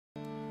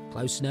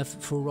close enough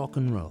for rock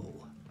and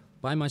roll.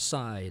 By my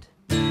side.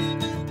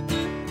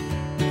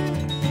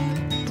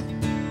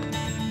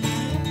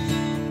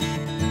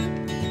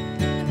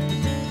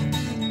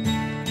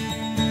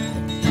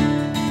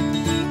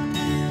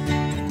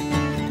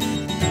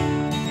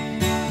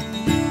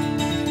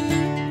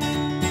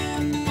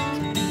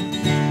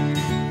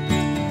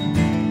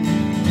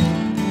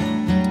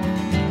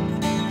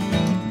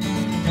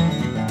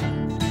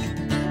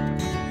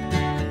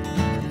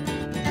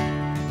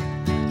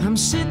 I'm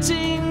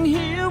sitting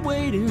here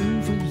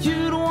waiting for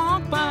you to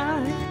walk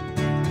by,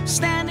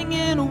 standing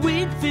in a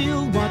wheat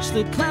field, watch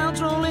the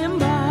clouds rolling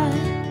by,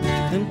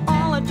 and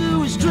all I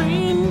do is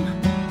dream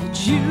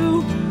that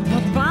you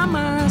are by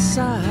my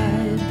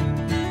side.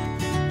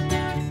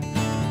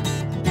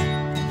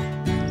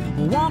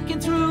 Walking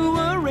through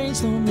a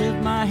rainstorm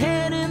with my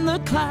head in the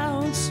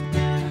clouds,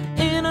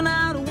 in and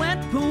out of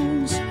wet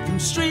pools, from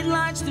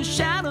streetlights to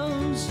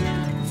shadows,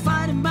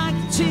 fighting back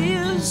the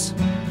tears,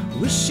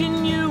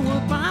 wishing you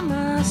were by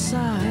my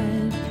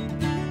side.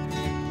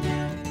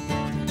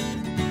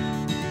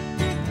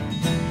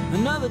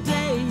 Another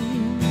day,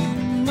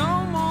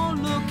 no more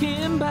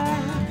looking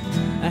back.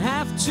 I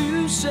have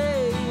to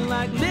say,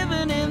 like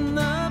living in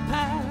the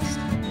past.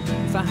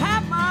 If I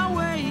had my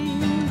way,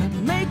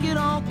 I'd make it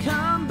all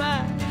come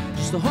back,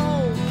 just to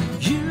hold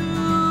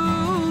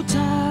you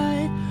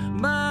tight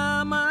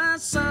by my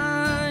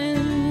side.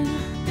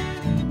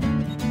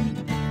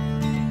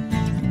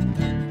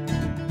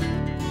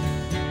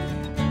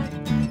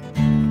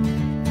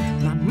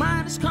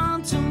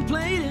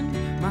 Contemplating,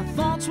 my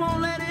thoughts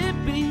won't let it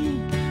be.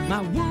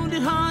 My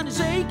wounded heart is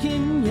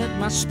aching, yet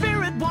my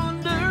spirit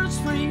wanders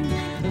free.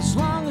 As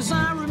long as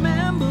I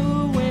remember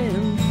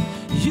when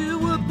you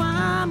were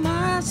by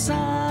my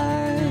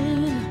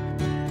side.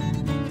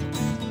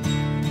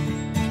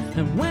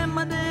 And when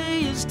my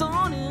day is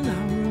dawning,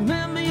 I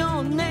remember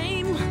your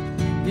name,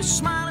 your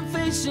smiling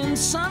face in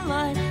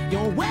sunlight,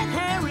 your wet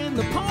hair in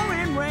the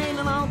pouring rain,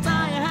 and I'll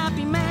die a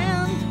happy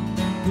man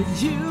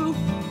with you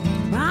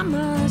by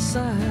my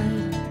side.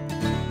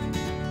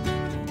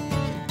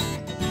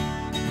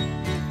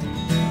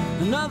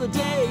 Another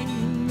day,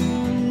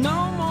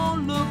 no more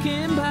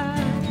looking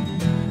back.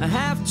 I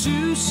have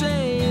to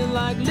say,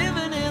 like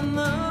living in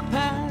the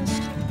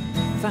past.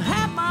 If I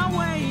had my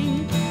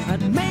way,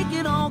 I'd make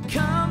it all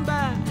come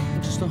back,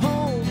 just to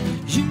hold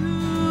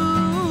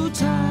you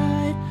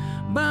tight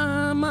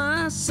by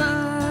my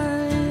side.